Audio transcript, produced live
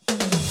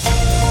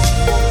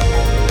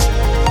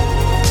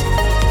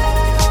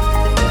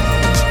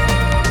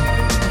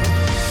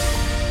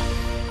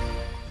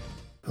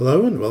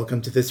Hello and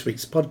welcome to this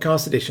week's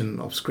podcast edition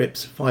of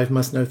Scrip's 5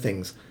 Must Know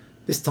Things,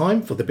 this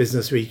time for the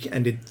business week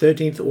ended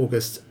 13th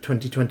August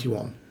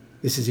 2021.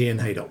 This is Ian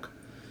Haydock.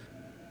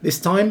 This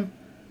time,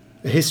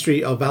 a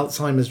history of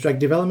Alzheimer's drug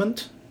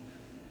development,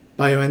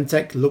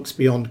 BioNTech looks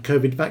beyond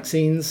COVID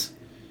vaccines,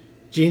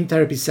 gene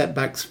therapy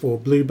setbacks for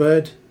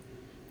Bluebird,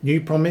 new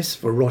promise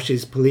for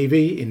Roche's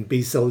Polivy in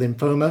B-cell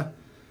lymphoma,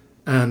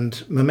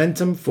 and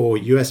momentum for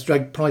US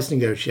drug price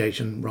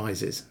negotiation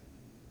rises.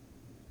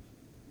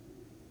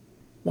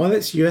 While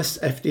its US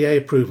FDA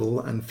approval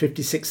and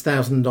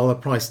 $56,000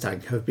 price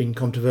tag have been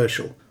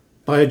controversial,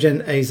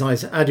 Biogen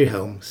Eisai's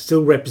Aduhelm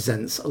still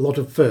represents a lot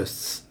of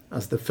firsts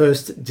as the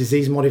first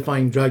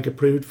disease-modifying drug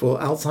approved for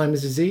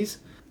Alzheimer's disease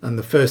and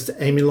the first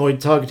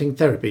amyloid-targeting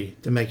therapy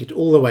to make it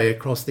all the way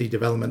across the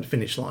development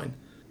finish line.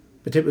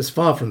 But it was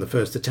far from the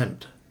first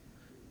attempt.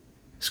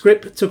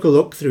 Scrip took a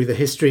look through the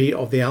history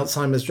of the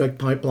Alzheimer's drug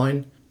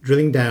pipeline,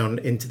 drilling down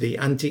into the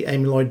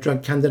anti-amyloid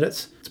drug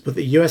candidates to put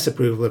the US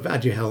approval of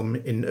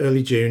Aduhelm in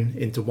early June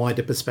into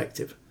wider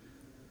perspective.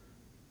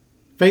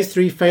 Phase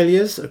 3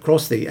 failures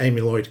across the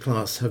amyloid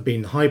class have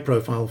been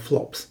high-profile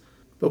flops,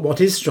 but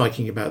what is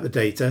striking about the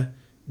data,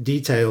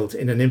 detailed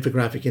in an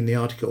infographic in the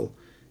article,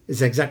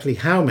 is exactly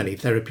how many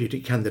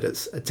therapeutic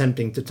candidates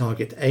attempting to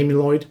target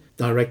amyloid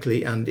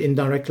directly and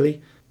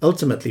indirectly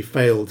ultimately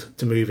failed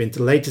to move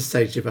into later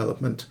stage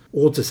development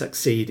or to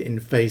succeed in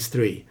Phase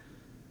 3.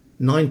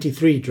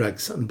 93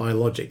 drugs and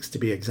biologics to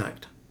be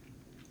exact.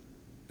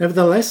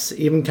 Nevertheless,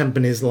 even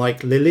companies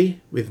like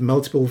Lilly, with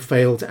multiple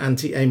failed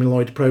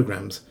anti-amyloid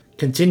programs,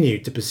 continue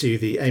to pursue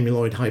the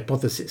amyloid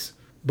hypothesis,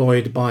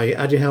 buoyed by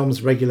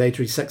Aduhelm's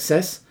regulatory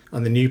success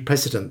and the new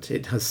precedent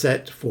it has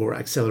set for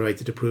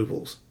accelerated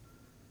approvals.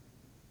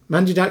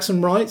 Mandy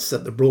Jackson writes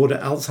that the broader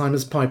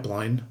Alzheimer's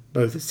pipeline,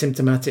 both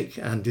symptomatic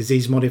and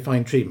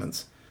disease-modifying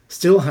treatments,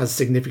 still has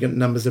significant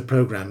numbers of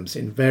programs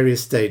in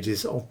various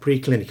stages of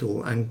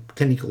preclinical and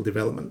clinical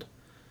development.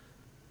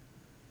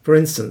 For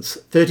instance,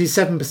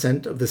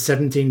 37% of the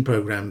 17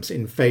 programs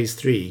in Phase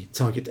 3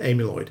 target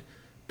amyloid,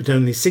 but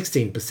only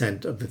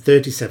 16% of the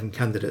 37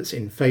 candidates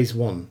in Phase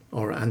 1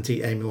 are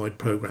anti-amyloid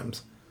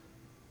programs.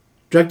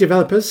 Drug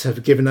developers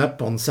have given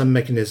up on some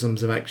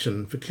mechanisms of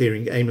action for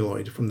clearing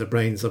amyloid from the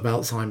brains of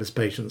Alzheimer's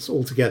patients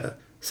altogether,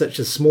 such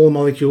as small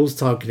molecules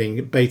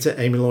targeting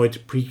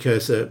beta-amyloid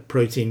precursor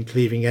protein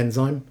cleaving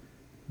enzyme.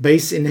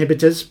 BACE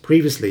inhibitors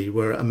previously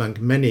were among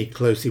many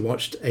closely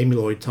watched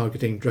amyloid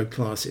targeting drug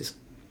classes.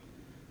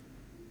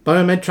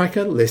 Biomed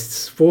Tracker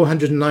lists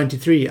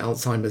 493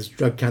 Alzheimer's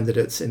drug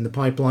candidates in the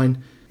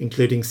pipeline,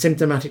 including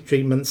symptomatic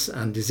treatments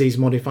and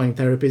disease-modifying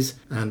therapies,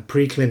 and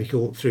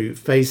preclinical through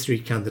Phase 3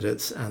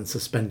 candidates and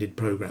suspended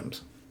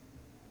programs.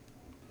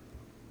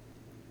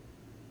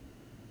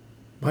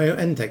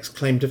 BioNTech's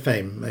claim to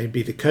fame may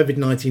be the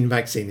COVID-19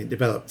 vaccine it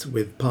developed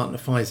with partner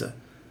Pfizer,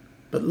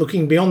 but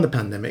looking beyond the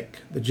pandemic,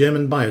 the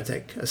German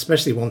biotech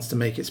especially wants to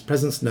make its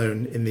presence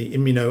known in the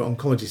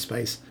immuno-oncology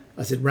space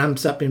as it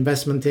ramps up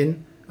investment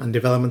in and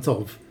development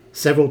of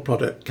several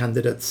product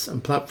candidates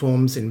and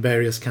platforms in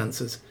various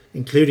cancers,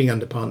 including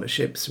under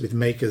partnerships with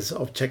makers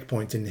of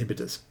checkpoint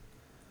inhibitors.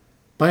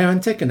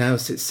 BioNTech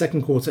announced its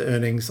second quarter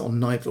earnings on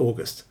 9th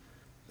August.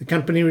 The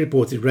company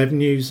reported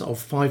revenues of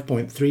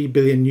 €5.3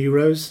 billion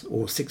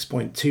or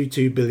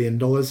 $6.22 billion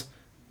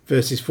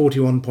versus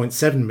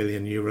 €41.7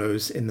 million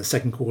in the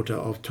second quarter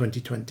of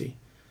 2020.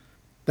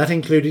 That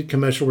included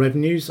commercial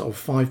revenues of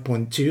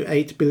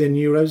 €5.28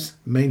 billion,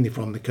 mainly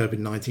from the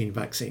COVID-19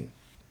 vaccine.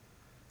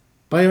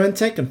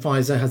 BioNTech and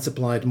Pfizer had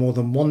supplied more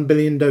than 1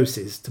 billion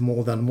doses to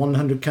more than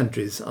 100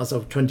 countries as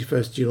of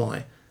 21st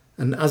July,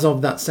 and as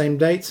of that same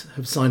date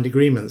have signed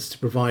agreements to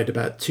provide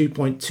about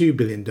 2.2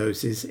 billion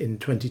doses in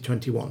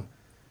 2021.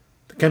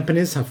 The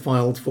companies have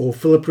filed for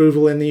full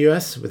approval in the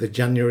US with a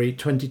January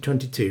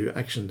 2022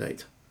 action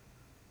date.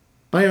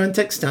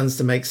 BioNTech stands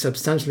to make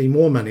substantially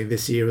more money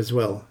this year as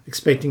well,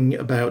 expecting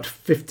about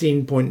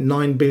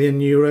 €15.9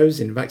 billion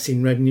in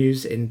vaccine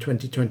revenues in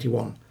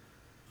 2021.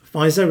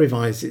 Pfizer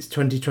revised its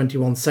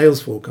 2021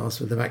 sales forecast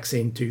for the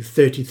vaccine to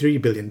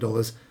 $33 billion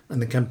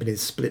and the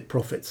company's split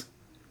profits.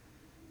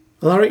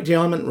 Alaric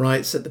Diamant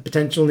writes that the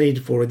potential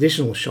need for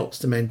additional shots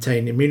to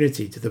maintain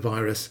immunity to the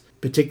virus,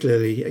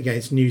 particularly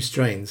against new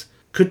strains,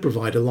 could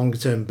provide a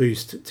longer-term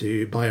boost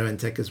to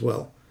BioNTech as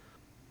well.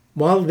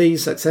 While the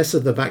success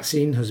of the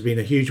vaccine has been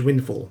a huge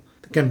windfall,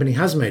 the company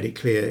has made it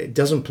clear it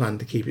doesn't plan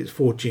to keep its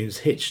fortunes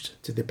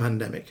hitched to the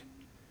pandemic.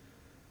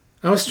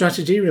 Our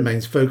strategy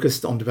remains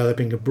focused on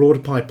developing a broader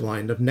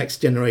pipeline of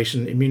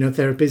next-generation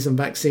immunotherapies and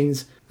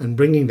vaccines and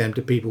bringing them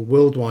to people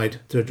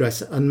worldwide to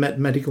address unmet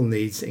medical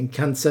needs in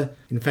cancer,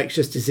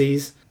 infectious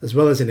disease, as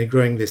well as in a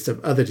growing list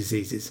of other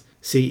diseases,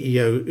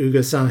 CEO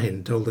Ugur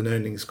Sahin told an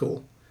earnings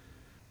call.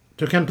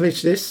 To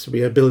accomplish this,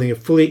 we are building a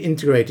fully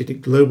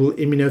integrated global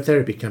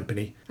immunotherapy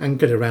company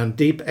anchored around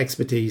deep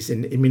expertise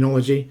in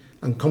immunology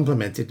and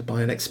complemented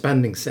by an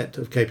expanding set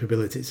of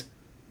capabilities.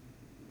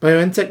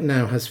 BioNTech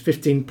now has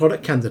 15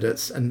 product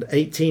candidates and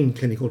 18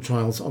 clinical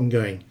trials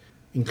ongoing,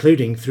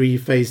 including 3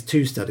 Phase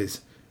 2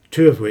 studies,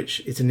 2 of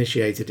which it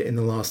initiated in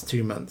the last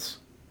 2 months.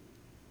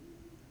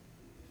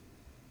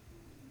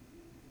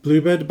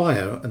 Bluebird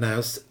Bio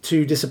announced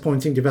two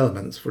disappointing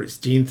developments for its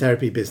gene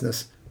therapy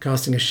business,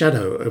 casting a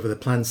shadow over the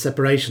planned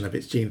separation of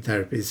its gene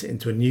therapies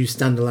into a new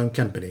standalone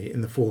company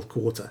in the fourth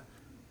quarter.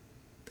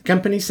 The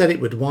company said it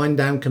would wind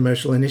down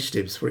commercial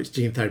initiatives for its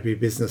gene therapy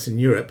business in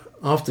Europe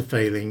after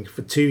failing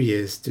for 2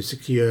 years to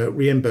secure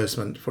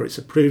reimbursement for its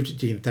approved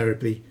gene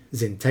therapy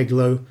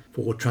Zynteglo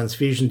for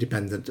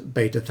transfusion-dependent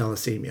beta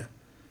thalassemia.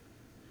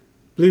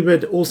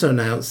 Bluebird also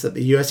announced that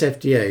the US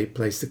FDA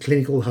placed a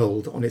clinical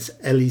hold on its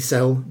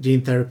Eli-cel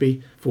gene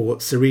therapy for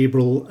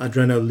cerebral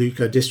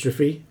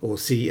adrenoleukodystrophy, or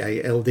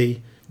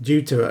CALD,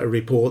 due to a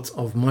report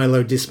of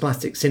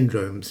myelodysplastic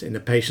syndromes in a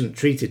patient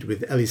treated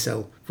with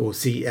Eli-cel for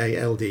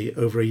CALD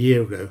over a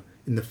year ago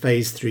in the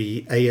Phase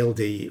 3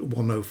 ALD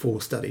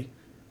 104 study.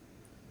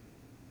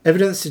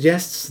 Evidence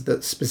suggests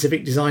that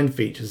specific design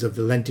features of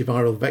the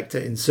lentiviral vector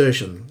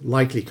insertion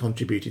likely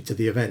contributed to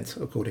the event,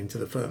 according to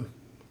the firm.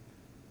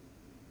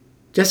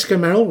 Jessica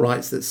Merrill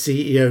writes that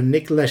CEO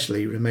Nick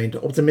Leschly remained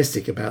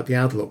optimistic about the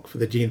outlook for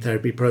the gene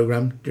therapy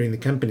program during the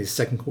company's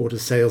second quarter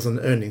sales and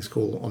earnings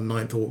call on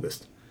 9th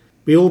August.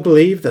 We all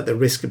believe that the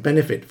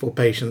risk-benefit for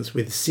patients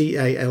with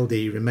CALD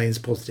remains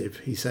positive,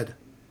 he said.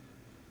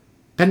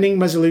 Pending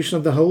resolution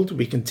of the hold,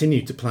 we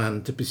continue to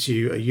plan to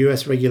pursue a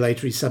US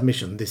regulatory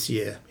submission this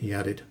year, he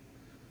added.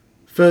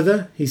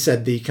 Further, he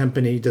said the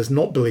company does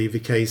not believe the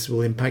case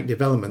will impact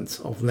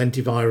development of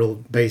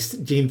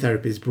lentiviral-based gene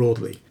therapies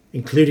broadly,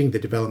 including the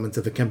development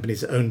of the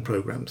company's own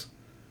programs.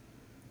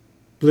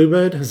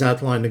 Bluebird has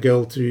outlined a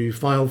goal to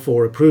file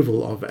for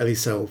approval of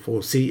Eli-cel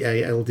for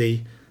CALD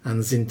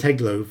and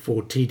Zynteglo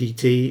for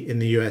TDT in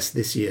the US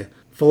this year,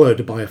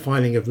 followed by a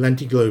filing of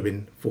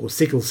lentiglobin for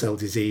sickle cell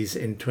disease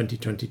in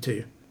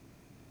 2022.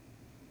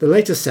 The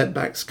latest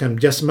setbacks come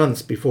just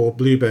months before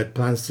Bluebird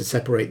plans to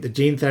separate the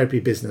gene therapy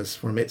business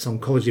from its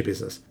oncology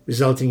business,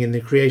 resulting in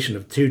the creation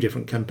of two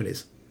different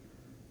companies.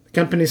 The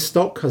company's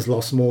stock has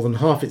lost more than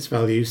half its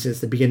value since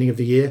the beginning of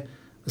the year,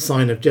 a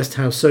sign of just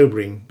how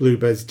sobering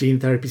Bluebird's gene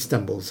therapy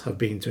stumbles have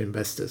been to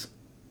investors.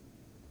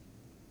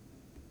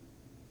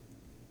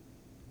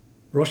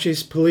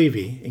 Roche's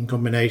Polivy, in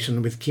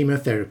combination with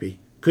chemotherapy,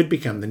 could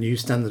become the new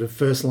standard of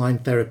first-line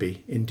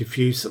therapy in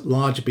diffuse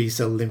large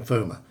B-cell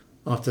lymphoma,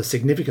 after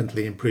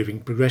significantly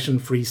improving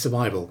progression-free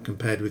survival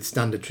compared with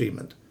standard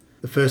treatment,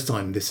 the first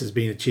time this has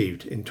been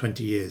achieved in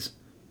 20 years.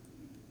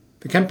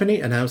 The company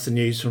announced the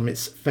news from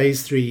its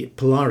Phase 3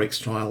 POLARIX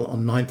trial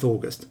on 9th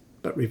August,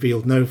 but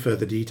revealed no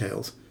further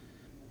details.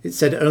 It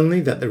said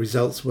only that the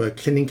results were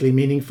clinically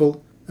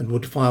meaningful and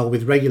would file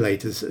with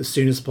regulators as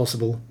soon as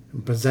possible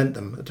and present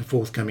them at a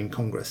forthcoming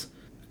Congress,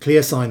 a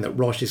clear sign that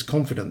Roche is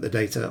confident the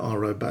data are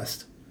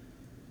robust.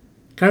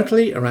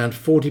 Currently, around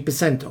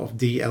 40% of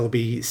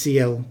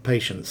DLBCL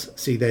patients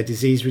see their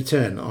disease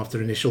return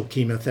after initial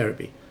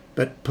chemotherapy,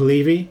 but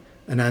Polivy,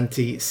 an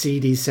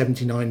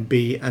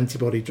anti-CD79B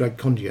antibody drug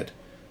conjugate,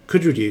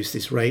 could reduce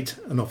this rate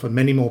and offer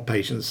many more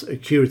patients a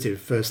curative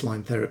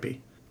first-line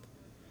therapy.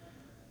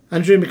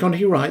 Andrew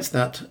McConaughey writes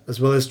that, as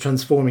well as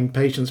transforming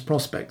patients'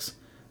 prospects,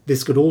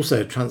 this could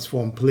also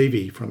transform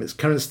Polivy from its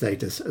current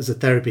status as a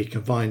therapy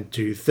confined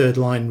to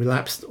third-line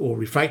relapsed or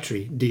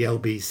refractory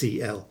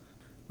DLBCL,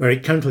 where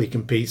it currently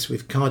competes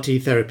with CAR-T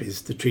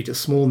therapies to treat a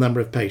small number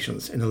of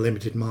patients in a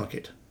limited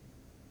market.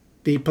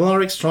 The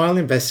POLARIX trial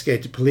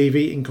investigated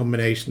Polivy in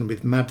combination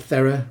with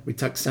Mabthera,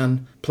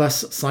 Rituxan,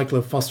 plus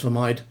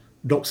cyclophosphamide,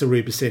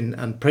 doxorubicin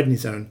and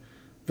prednisone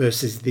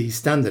versus the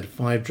standard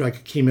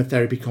 5-drug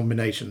chemotherapy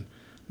combination,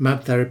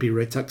 Mabtherapy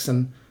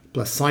Rituxan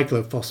plus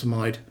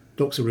cyclophosphamide,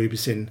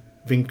 doxorubicin,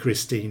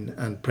 vincristine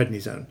and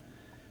prednisone.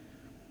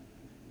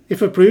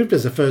 If approved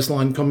as a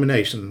first-line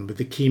combination with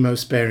the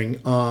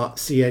chemo-sparing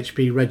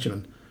R-CHP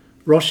regimen,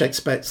 Roche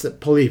expects that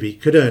Polivy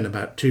could earn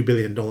about $2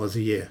 billion a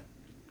year.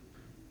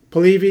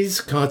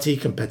 Polivy's CAR-T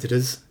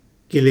competitors,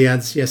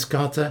 Gilead's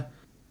Yescarta,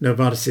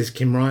 Novartis's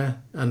Kymriah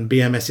and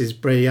BMS's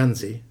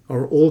Breyanzi,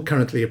 are all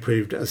currently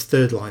approved as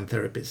third-line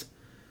therapies.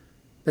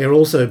 They are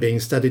also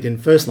being studied in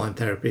first-line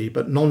therapy,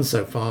 but none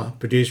so far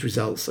produced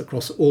results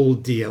across all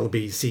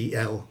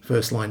DLBCL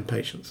first-line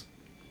patients.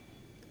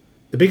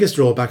 The biggest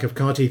drawback of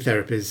CAR-T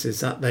therapies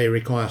is that they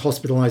require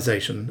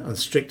hospitalization and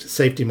strict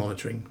safety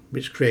monitoring,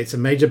 which creates a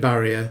major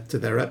barrier to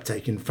their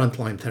uptake in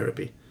frontline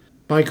therapy.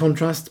 By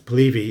contrast,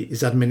 Polivy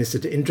is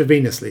administered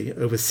intravenously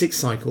over 6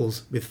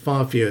 cycles with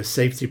far fewer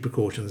safety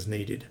precautions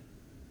needed.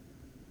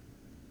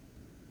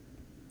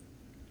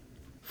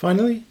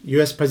 Finally,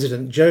 US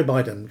President Joe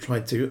Biden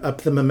tried to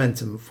up the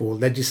momentum for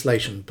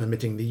legislation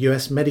permitting the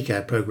US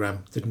Medicare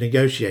program to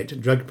negotiate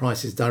drug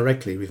prices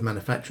directly with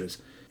manufacturers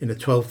in a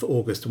 12th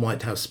August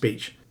White House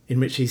speech, in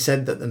which he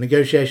said that the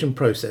negotiation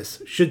process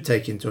should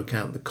take into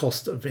account the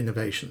cost of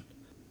innovation.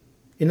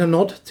 In a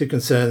nod to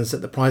concerns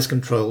that the price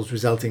controls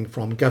resulting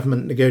from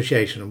government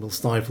negotiation will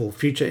stifle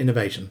future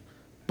innovation,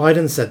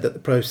 Biden said that the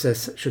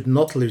process should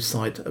not lose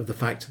sight of the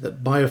fact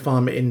that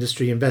biopharma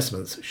industry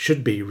investments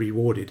should be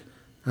rewarded,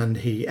 and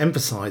he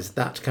emphasised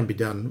that can be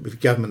done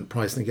with government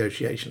price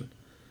negotiation.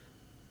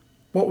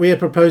 What we are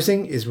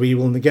proposing is we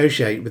will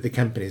negotiate with the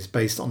companies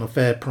based on a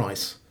fair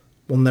price,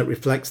 one that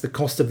reflects the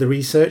cost of the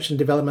research and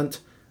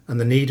development and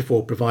the need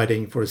for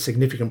providing for a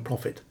significant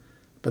profit,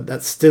 but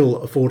that's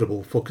still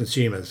affordable for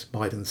consumers,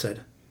 Biden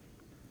said.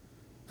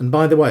 And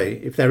by the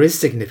way, if there is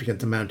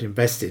significant amount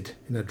invested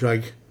in a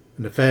drug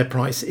and a fair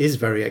price is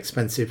very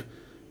expensive,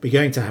 we're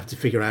going to have to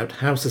figure out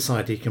how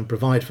society can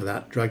provide for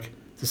that drug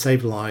to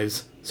save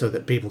lives so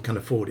that people can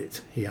afford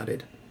it, he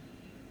added.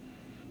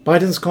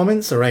 Biden's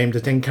comments are aimed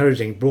at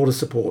encouraging broader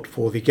support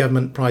for the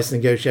government price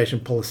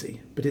negotiation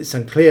policy, but it's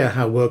unclear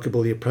how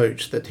workable the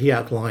approach that he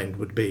outlined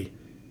would be.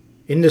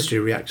 Industry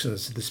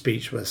reactions to the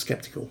speech were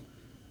sceptical.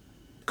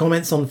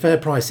 Comments on fair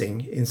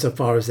pricing,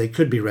 insofar as they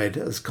could be read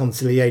as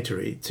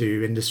conciliatory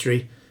to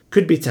industry,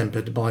 could be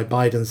tempered by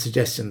Biden's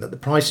suggestion that the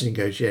price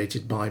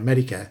negotiated by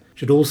Medicare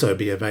should also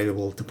be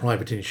available to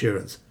private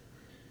insurers.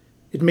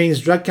 It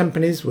means drug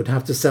companies would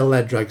have to sell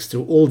their drugs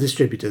to all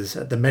distributors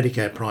at the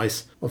Medicare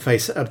price or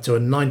face up to a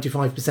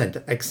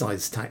 95%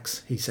 excise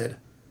tax, he said.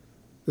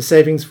 The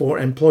savings for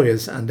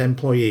employers and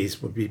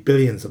employees would be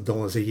billions of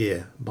dollars a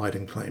year,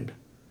 Biden claimed.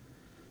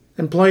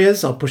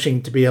 Employers are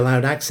pushing to be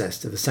allowed access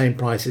to the same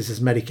prices as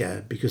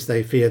Medicare because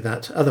they fear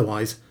that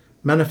otherwise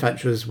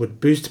manufacturers would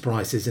boost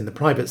prices in the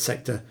private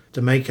sector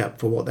to make up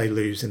for what they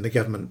lose in the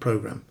government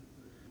program.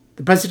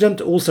 The president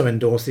also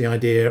endorsed the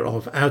idea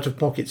of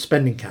out-of-pocket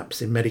spending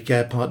caps in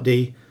Medicare Part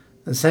D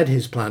and said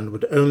his plan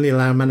would only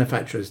allow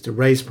manufacturers to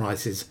raise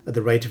prices at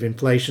the rate of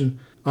inflation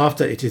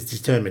after it is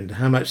determined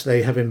how much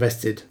they have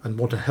invested and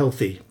what a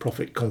healthy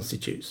profit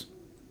constitutes.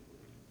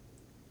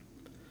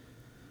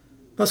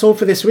 That's all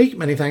for this week.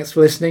 Many thanks for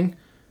listening.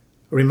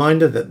 A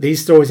reminder that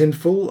these stories in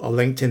full are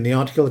linked in the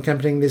article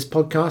accompanying this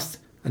podcast,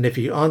 and if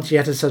you aren't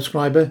yet a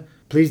subscriber,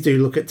 please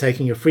do look at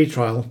taking a free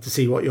trial to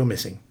see what you're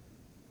missing.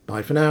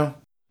 Bye for now.